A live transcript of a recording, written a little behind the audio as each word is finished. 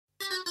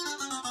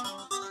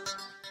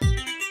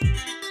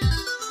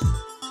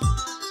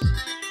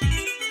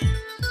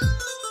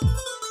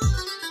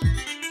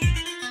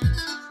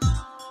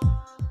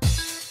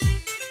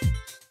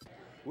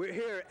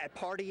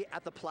party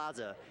at the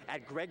Plaza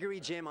at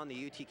Gregory Gym on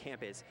the UT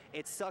campus.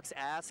 It sucks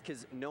ass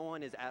because no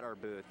one is at our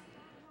booth.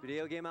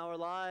 Video Game Hour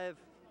Live.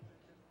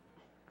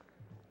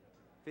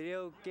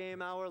 Video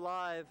Game Hour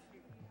Live.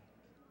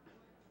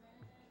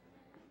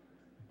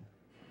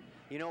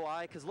 You know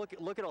why? Because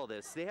look at all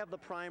this. They have the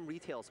prime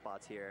retail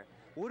spots here.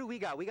 What do we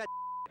got? We got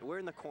we're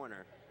in the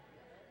corner.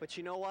 But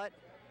you know what?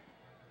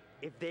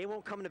 If they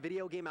won't come to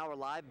Video Game Hour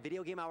Live,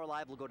 Video Game Hour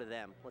Live will go to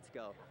them. Let's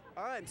go.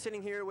 All right, I'm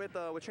sitting here with,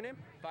 what's your name?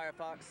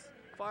 Firefox.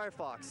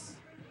 Firefox.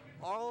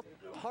 All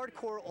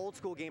hardcore old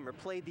school gamer,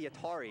 played the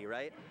Atari,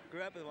 right?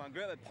 Grew up with one.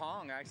 Grew up with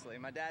Pong, actually.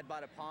 My dad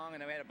bought a Pong,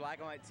 and then we had a black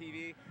and white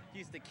TV. He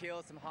used to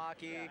kill some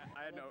hockey. Yeah,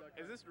 I had no.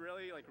 Is this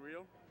really like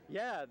real?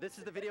 Yeah, this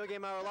is the Video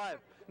Game Hour Live.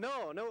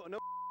 No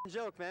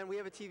joke, man. We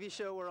have a TV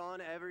show we're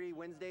on every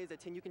Wednesdays at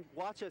 10. You can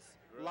watch us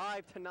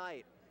live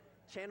tonight.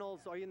 Channels,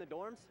 are you in the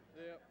dorms?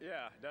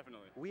 Yeah,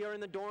 definitely. We are in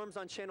the dorms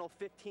on channel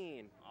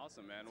 15.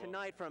 Awesome, man.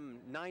 Tonight from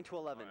 9 to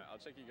 11. All right, I'll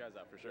check you guys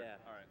out for sure. Yeah.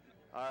 All right.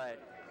 All right.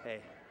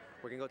 Hey,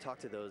 we're going to go talk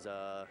to those, what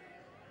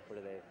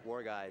are they?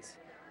 War guys.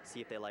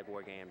 See if they like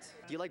war games.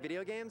 Do you like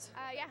video games?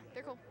 Yeah,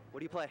 they're cool. What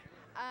do you play?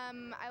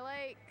 I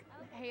like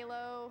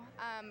Halo,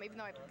 even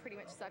though I pretty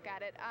much suck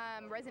at it.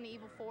 Resident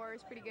Evil 4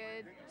 is pretty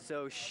good.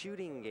 So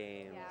shooting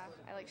games.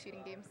 Yeah, I like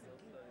shooting games.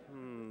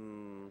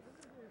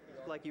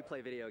 Like you play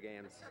video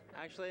games.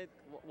 Actually,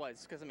 what?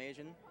 It's because I'm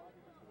Asian.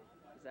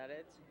 Is that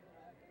it?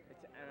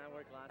 And I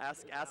wear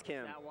glasses. Ask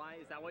him.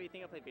 Is that why you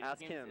think I play video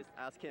games?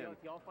 Ask him. Do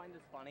y'all find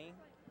this funny?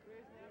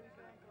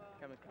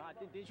 God,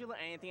 did you learn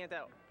anything at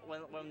that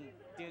when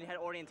you had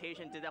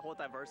orientation? Did that whole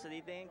diversity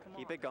thing? Come on.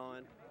 Keep it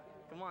going.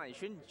 Come on, you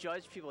shouldn't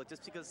judge people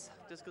just because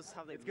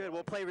how they. It's good.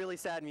 We'll play really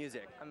sad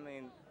music. I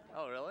mean,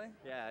 oh really?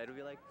 Yeah, it'll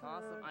be like.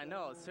 Awesome. I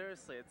know.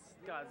 Seriously,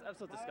 God, I'm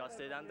so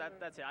disgusted.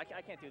 That's it.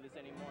 I can't do this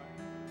anymore.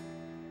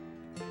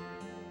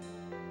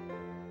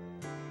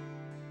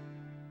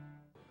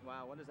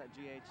 Wow, what is that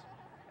GH?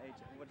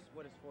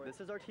 What is for? This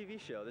is our TV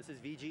show. This is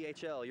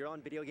VGHL. You're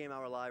on Video Game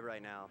Hour Live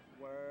right now.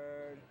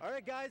 Word. All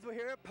right, guys, we're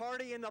here at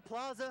Party in the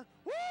Plaza.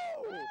 Woo!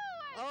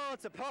 Oh,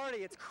 it's a party.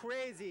 It's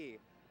crazy.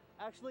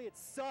 Actually, it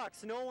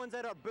sucks. No one's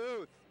at our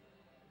booth.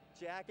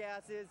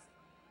 Jackasses.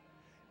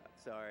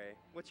 Sorry.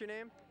 What's your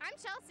name? I'm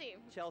Chelsea.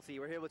 Chelsea.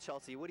 We're here with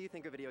Chelsea. What do you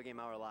think of Video Game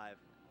Hour Live?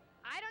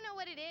 I don't know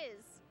what it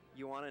is.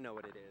 You want to know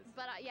what it is?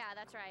 But yeah,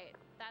 that's right.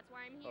 That's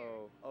why I'm here.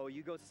 Oh,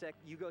 you go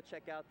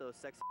check out those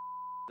sexy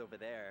over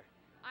there.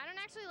 I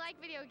don't actually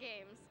like video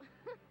games.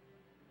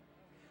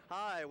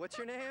 Hi, what's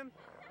your name?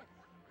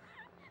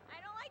 I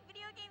don't like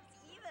video games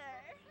either.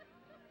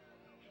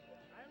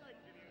 I like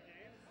video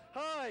games.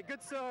 Hi,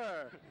 good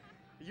sir.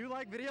 You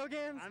like video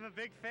games? I'm a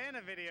big fan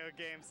of video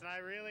games, and I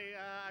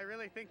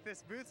really think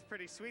this booth's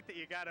pretty sweet that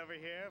you got over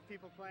here.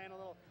 People playing a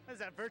little, what is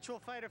that, Virtual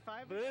Fighter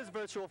 5? It is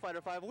Virtual Fighter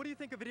 5. What do you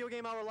think of Video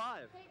Game Hour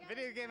Live?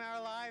 Video Game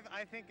Hour Live,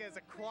 I think, is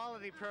a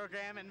quality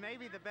program and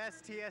maybe the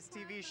best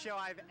TSTV show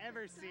I've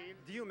ever seen.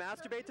 Do you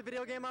masturbate to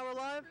Video Game Hour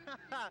Live?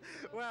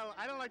 Well,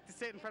 I don't like to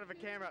sit in front of a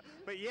camera,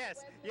 but yes,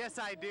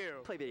 I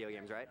do. Play video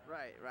games, right?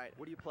 Right.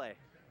 What do you play?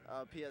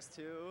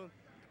 PS2,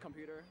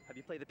 computer. Have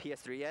you played the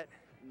PS3 yet?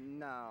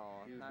 No,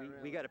 Dude, not really.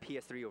 we got a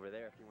PS3 over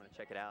there if you want to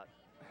check it out.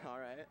 All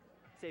right.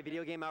 Say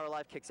Video Game Hour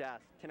Live kicks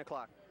ass. 10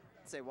 o'clock.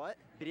 Say what?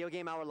 Video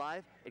Game Hour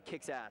Live, it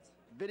kicks ass.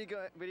 Video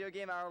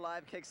Game Hour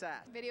Live kicks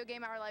ass. Video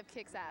Game Hour Live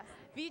kicks ass.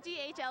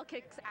 VGHL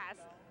kicks ass.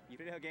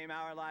 Video Game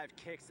Hour Live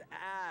kicks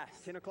ass.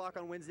 10 o'clock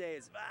on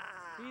Wednesdays.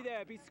 Ah! Be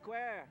there, be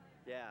square.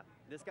 Yeah,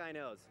 this guy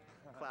knows.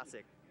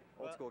 Classic.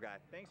 Old school guy.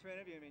 Thanks for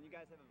interviewing me. You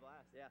guys have a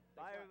blast. Yeah.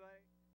 Bye, everybody.